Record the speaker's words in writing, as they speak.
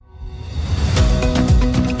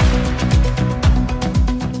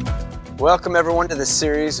Welcome everyone to this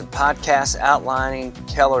series of podcasts outlining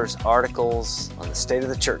Keller's articles on the state of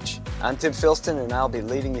the church. I'm Tim Filston and I'll be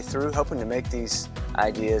leading you through, hoping to make these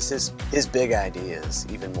ideas, his big ideas,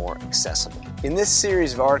 even more accessible. In this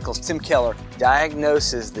series of articles, Tim Keller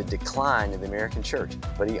diagnoses the decline of the American church,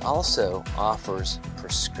 but he also offers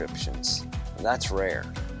prescriptions. And that's rare.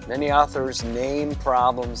 Many authors name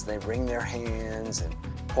problems, they wring their hands and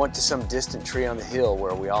point to some distant tree on the hill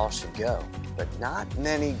where we all should go. But not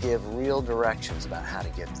many give real directions about how to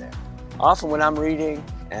get there. Often when I'm reading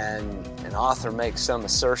and an author makes some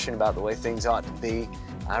assertion about the way things ought to be,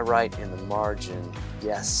 I write in the margin,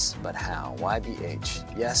 yes, but how?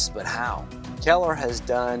 YBH, yes, but how? Keller has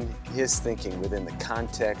done his thinking within the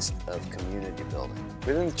context of community building,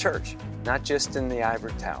 within the church, not just in the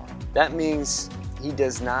ivory tower. That means he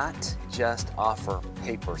does not just offer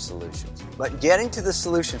paper solutions. But getting to the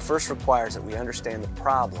solution first requires that we understand the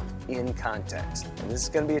problem in context. And this is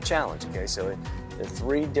going to be a challenge, okay? So there are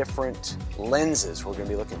three different lenses we're going to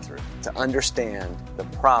be looking through to understand the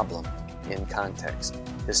problem in context.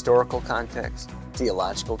 Historical context,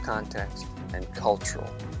 theological context, and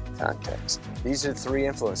cultural context. These are the three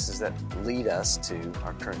influences that lead us to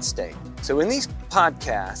our current state. So in these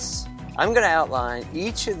podcasts, I'm going to outline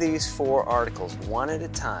each of these four articles one at a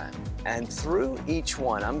time, and through each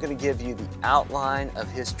one, I'm going to give you the outline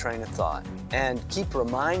of his train of thought and keep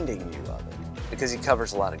reminding you of it because he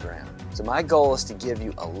covers a lot of ground. So my goal is to give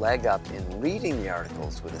you a leg up in reading the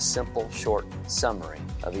articles with a simple, short summary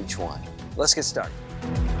of each one. Let's get started.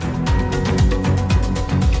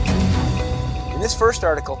 In this first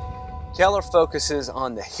article, Keller focuses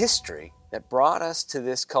on the history that brought us to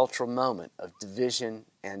this cultural moment of division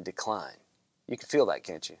and decline. You can feel that,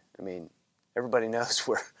 can't you? I mean, everybody knows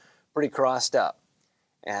we're pretty crossed up.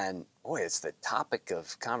 And boy, it's the topic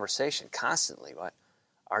of conversation constantly, what?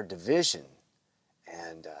 Our division.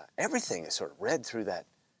 And everything is sort of read through that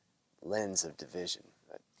lens of division.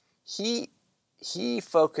 But he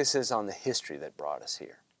focuses on the history that brought us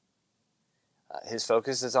here. His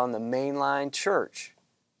focus is on the mainline church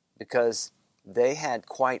because they had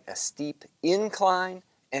quite a steep incline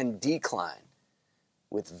and decline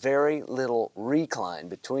with very little recline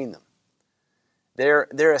between them.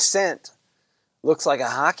 Their ascent looks like a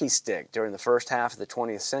hockey stick during the first half of the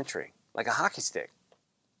 20th century, like a hockey stick,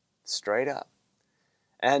 straight up.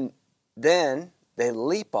 And then they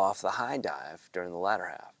leap off the high dive during the latter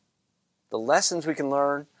half. The lessons we can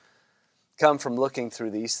learn come from looking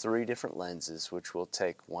through these three different lenses, which we'll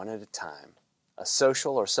take one at a time: a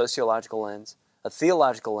social or sociological lens, a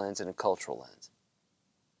theological lens, and a cultural lens.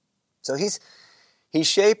 So he's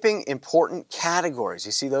shaping important categories.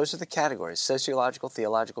 You see, those are the categories: sociological,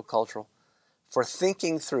 theological, cultural, for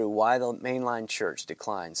thinking through why the mainline church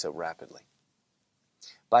declined so rapidly.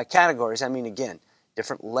 By categories, I mean, again,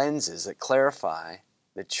 different lenses that clarify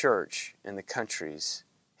the church and the country's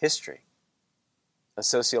history. A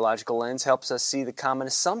sociological lens helps us see the common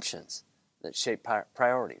assumptions that shape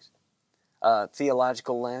priorities. A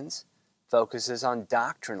theological lens focuses on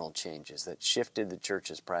doctrinal changes that shifted the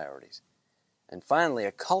church's priorities. And finally,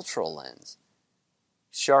 a cultural lens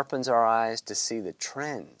sharpens our eyes to see the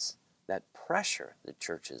trends that pressure the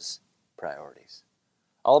church's priorities.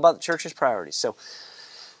 All about the church's priorities. So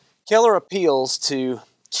Keller appeals to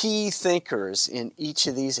key thinkers in each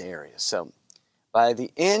of these areas. So by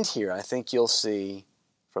the end here, I think you'll see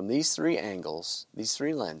from these three angles, these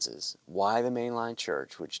three lenses, why the mainline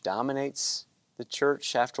church, which dominates the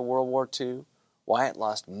church after World War II, why it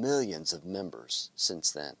lost millions of members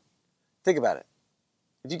since then. Think about it.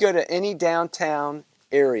 If you go to any downtown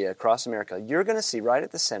area across America, you're going to see right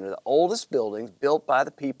at the center the oldest buildings built by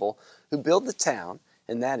the people who built the town,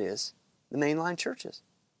 and that is the mainline churches: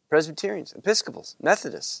 Presbyterians, Episcopals,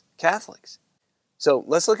 Methodists, Catholics. So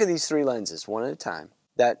let's look at these three lenses one at a time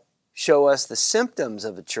that show us the symptoms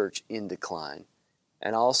of a church in decline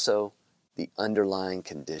and also the underlying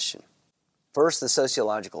condition. First, the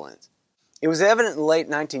sociological lens. It was evident in the late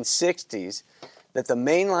 1960s that the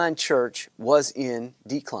mainline church was in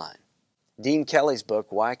decline. Dean Kelly's book,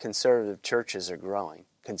 Why Conservative Churches Are Growing,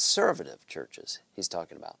 conservative churches he's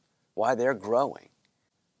talking about, why they're growing,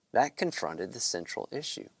 that confronted the central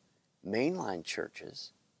issue. Mainline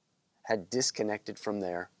churches had disconnected from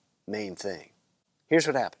their main thing. Here's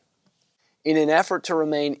what happened. In an effort to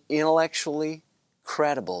remain intellectually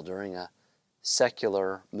credible during a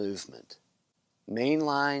secular movement,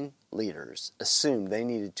 mainline leaders assumed they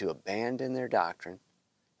needed to abandon their doctrine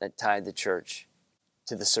that tied the church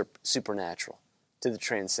to the supernatural, to the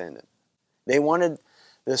transcendent. They wanted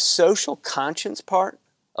the social conscience part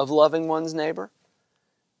of loving one's neighbor,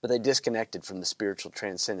 but they disconnected from the spiritual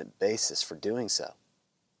transcendent basis for doing so.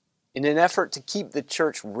 In an effort to keep the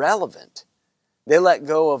church relevant, they let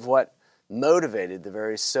go of what motivated the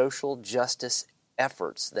very social justice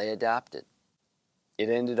efforts they adopted. It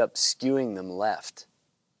ended up skewing them left,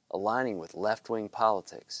 aligning with left-wing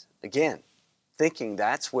politics. Again, thinking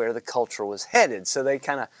that's where the culture was headed, so they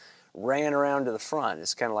kind of ran around to the front.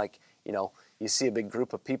 It's kind of like, you see a big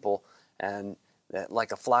group of people and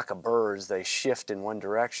like a flock of birds, they shift in one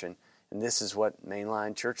direction, and this is what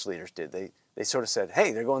mainline church leaders did. They sort of said,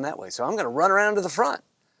 hey, they're going that way, so I'm going to run around to the front.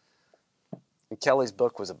 And Kelly's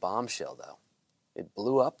book was a bombshell, though. It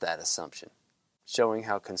blew up that assumption, showing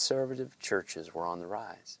how conservative churches were on the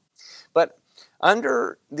rise. But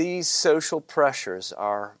under these social pressures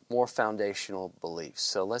are more foundational beliefs.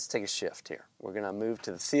 So let's take a shift here. We're going to move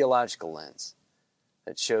to the theological lens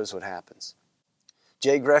that shows what happens.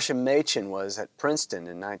 J. Gresham Machen was at Princeton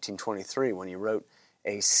in 1923 when he wrote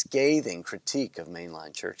a scathing critique of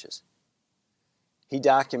mainline churches. He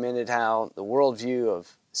documented how the worldview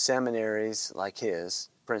of seminaries like his,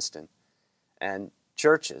 Princeton, and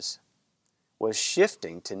churches was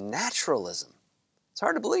shifting to naturalism. It's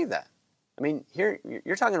hard to believe that. I mean, here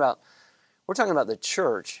we're talking about the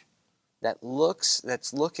church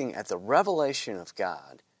that's looking at the revelation of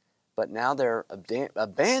God, but now they're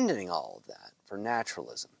abandoning all of that for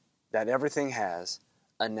naturalism, that everything has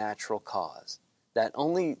a natural cause, that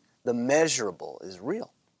only the measurable is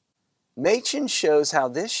real. Machen shows how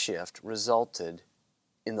this shift resulted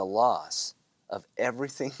in the loss of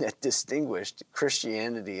everything that distinguished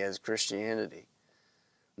Christianity as Christianity.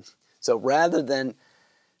 So rather than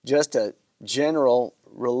just a general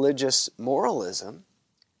religious moralism,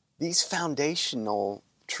 these foundational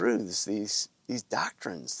truths, these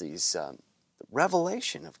doctrines, these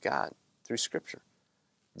revelation of God through Scripture,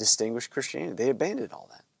 distinguished Christianity. They abandoned all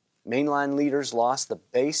that. Mainline leaders lost the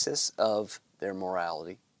basis of their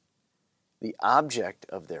morality, the object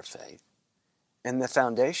of their faith, and the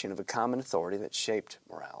foundation of a common authority that shaped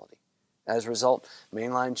morality. As a result,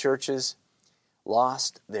 mainline churches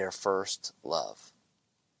lost their first love.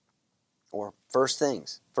 Or first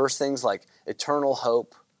things. First things like eternal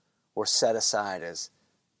hope were set aside as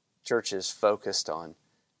churches focused on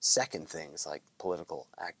second things like political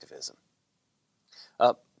activism.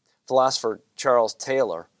 Philosopher Charles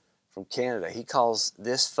Taylor from Canada, he calls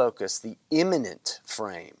this focus the immanent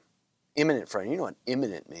frame. Immanent frame, you know what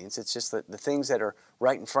immanent means. It's just the things that are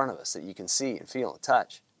right in front of us that you can see and feel and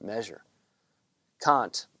touch, measure.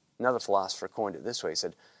 Kant, another philosopher, coined it this way. He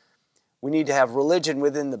said, we need to have religion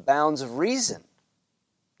within the bounds of reason.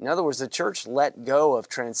 In other words, the church let go of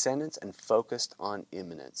transcendence and focused on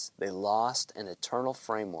immanence. They lost an eternal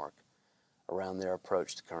framework around their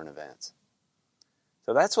approach to current events.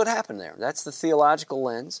 So that's what happened there. That's the theological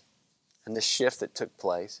lens and the shift that took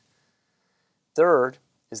place. Third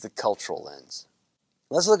is the cultural lens.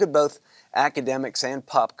 Let's look at both academics and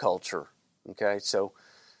pop culture. Okay, so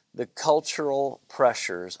the cultural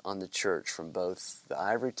pressures on the church from both the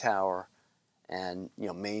ivory tower and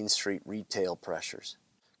Main Street retail pressures.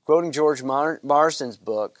 Quoting George Marsden's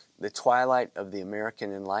book, The Twilight of the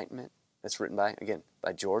American Enlightenment, that's written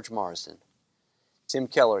by George Marsden, Tim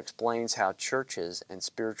Keller explains how churches and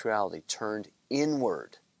spirituality turned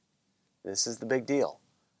inward. This is the big deal.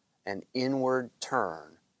 An inward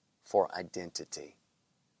turn for identity.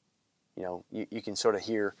 You can sort of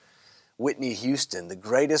hear Whitney Houston, the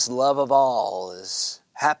greatest love of all is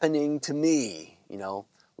happening to me,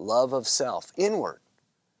 love of self, inward,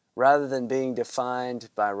 rather than being defined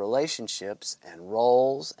by relationships and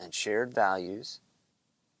roles and shared values.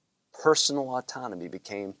 Personal autonomy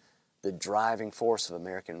became the driving force of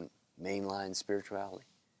American mainline spirituality.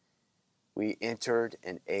 We entered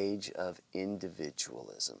an age of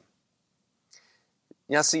individualism.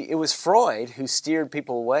 Now, see, it was Freud who steered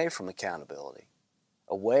people away from accountability,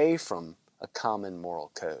 away from a common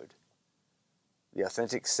moral code. The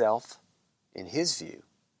authentic self, in his view,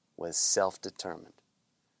 was self-determined,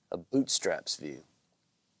 a bootstraps view.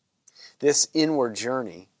 This inward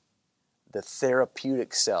journey, the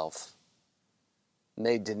therapeutic self,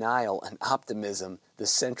 made denial and optimism the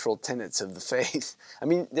central tenets of the faith. I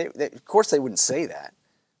mean, of course they wouldn't say that,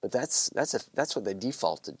 but that's what they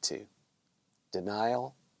defaulted to.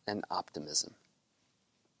 Denial and optimism.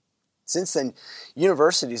 Since then,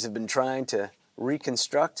 universities have been trying to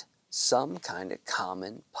reconstruct some kind of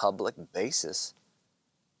common public basis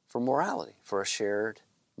for morality, for a shared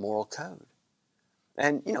moral code.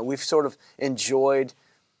 And, we've sort of enjoyed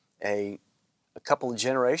a couple of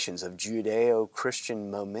generations of Judeo-Christian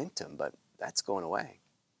momentum, but that's going away.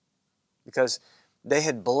 Because they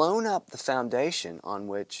had blown up the foundation on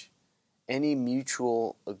which any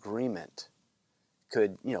mutual agreement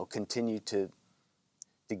could, continue to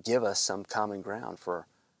to give us some common ground for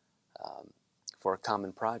a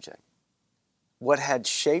common project. What had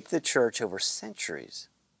shaped the church over centuries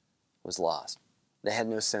was lost. They had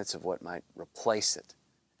no sense of what might replace it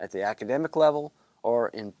at the academic level or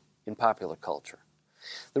in popular culture.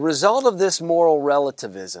 The result of this moral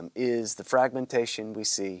relativism is the fragmentation we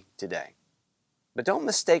see today. But don't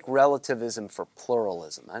mistake relativism for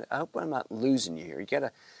pluralism. I hope I'm not losing you here. You got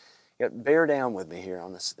to bear down with me here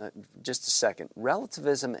on this just a second.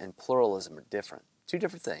 Relativism and pluralism are different, two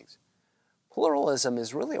different things. Pluralism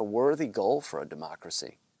is really a worthy goal for a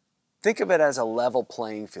democracy. Think of it as a level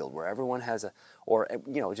playing field where everyone has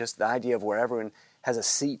just the idea of where everyone has a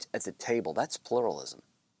seat at the table. That's pluralism.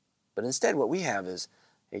 But instead what we have is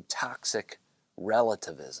a toxic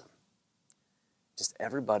relativism. Just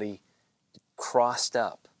everybody crossed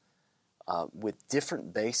up with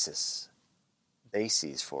different bases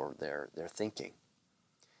for their thinking.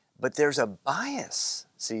 But there's a bias.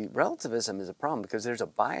 See, relativism is a problem because there's a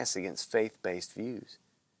bias against faith-based views.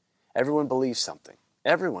 Everyone believes something.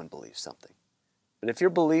 Everyone believes something. But if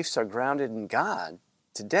your beliefs are grounded in God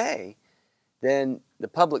today, then the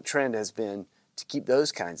public trend has been to keep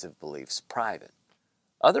those kinds of beliefs private.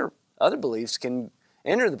 Other beliefs can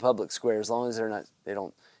enter the public square as long as they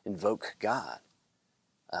don't invoke God.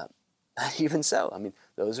 Even so, I mean,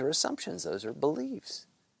 those are assumptions, those are beliefs.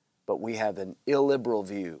 But we have an illiberal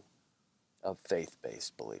view of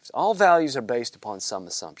faith-based beliefs. All values are based upon some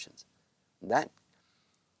assumptions.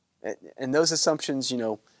 And those assumptions,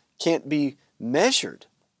 can't be measured,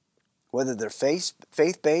 whether they're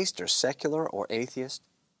faith-based or secular or atheist.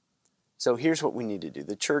 So here's what we need to do.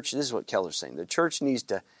 The church, this is what Keller's saying, the church needs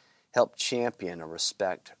to help champion a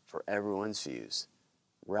respect for everyone's views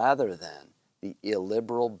rather than the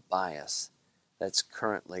illiberal bias that's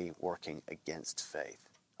currently working against faith.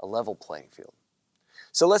 A level playing field.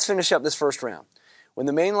 So let's finish up this first round. When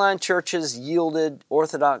the mainline churches yielded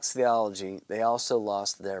orthodox theology, they also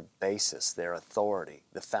lost their basis, their authority,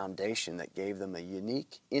 the foundation that gave them a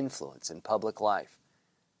unique influence in public life.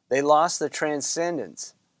 They lost the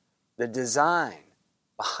transcendence, the design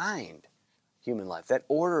behind human life, that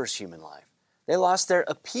orders human life. They lost their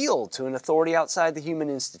appeal to an authority outside the human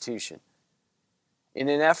institution. In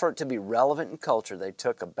an effort to be relevant in culture, they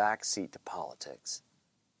took a back seat to politics.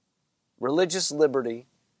 Religious liberty,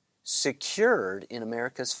 secured in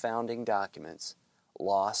America's founding documents,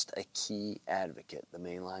 lost a key advocate, the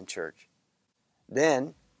mainline church.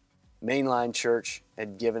 Then, mainline church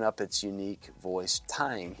had given up its unique voice,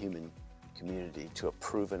 tying human community to a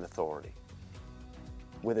proven authority,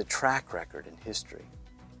 with a track record in history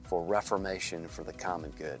for reformation for the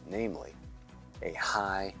common good, namely, a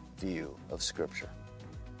high view of Scripture.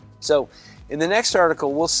 So, in the next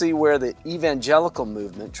article, we'll see where the evangelical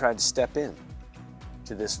movement tried to step in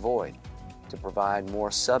to this void to provide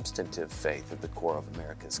more substantive faith at the core of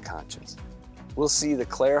America's conscience. We'll see the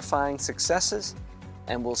clarifying successes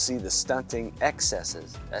and we'll see the stunting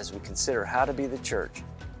excesses as we consider how to be the church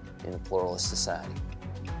in a pluralist society.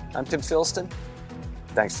 I'm Tim Philston.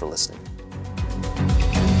 Thanks for listening.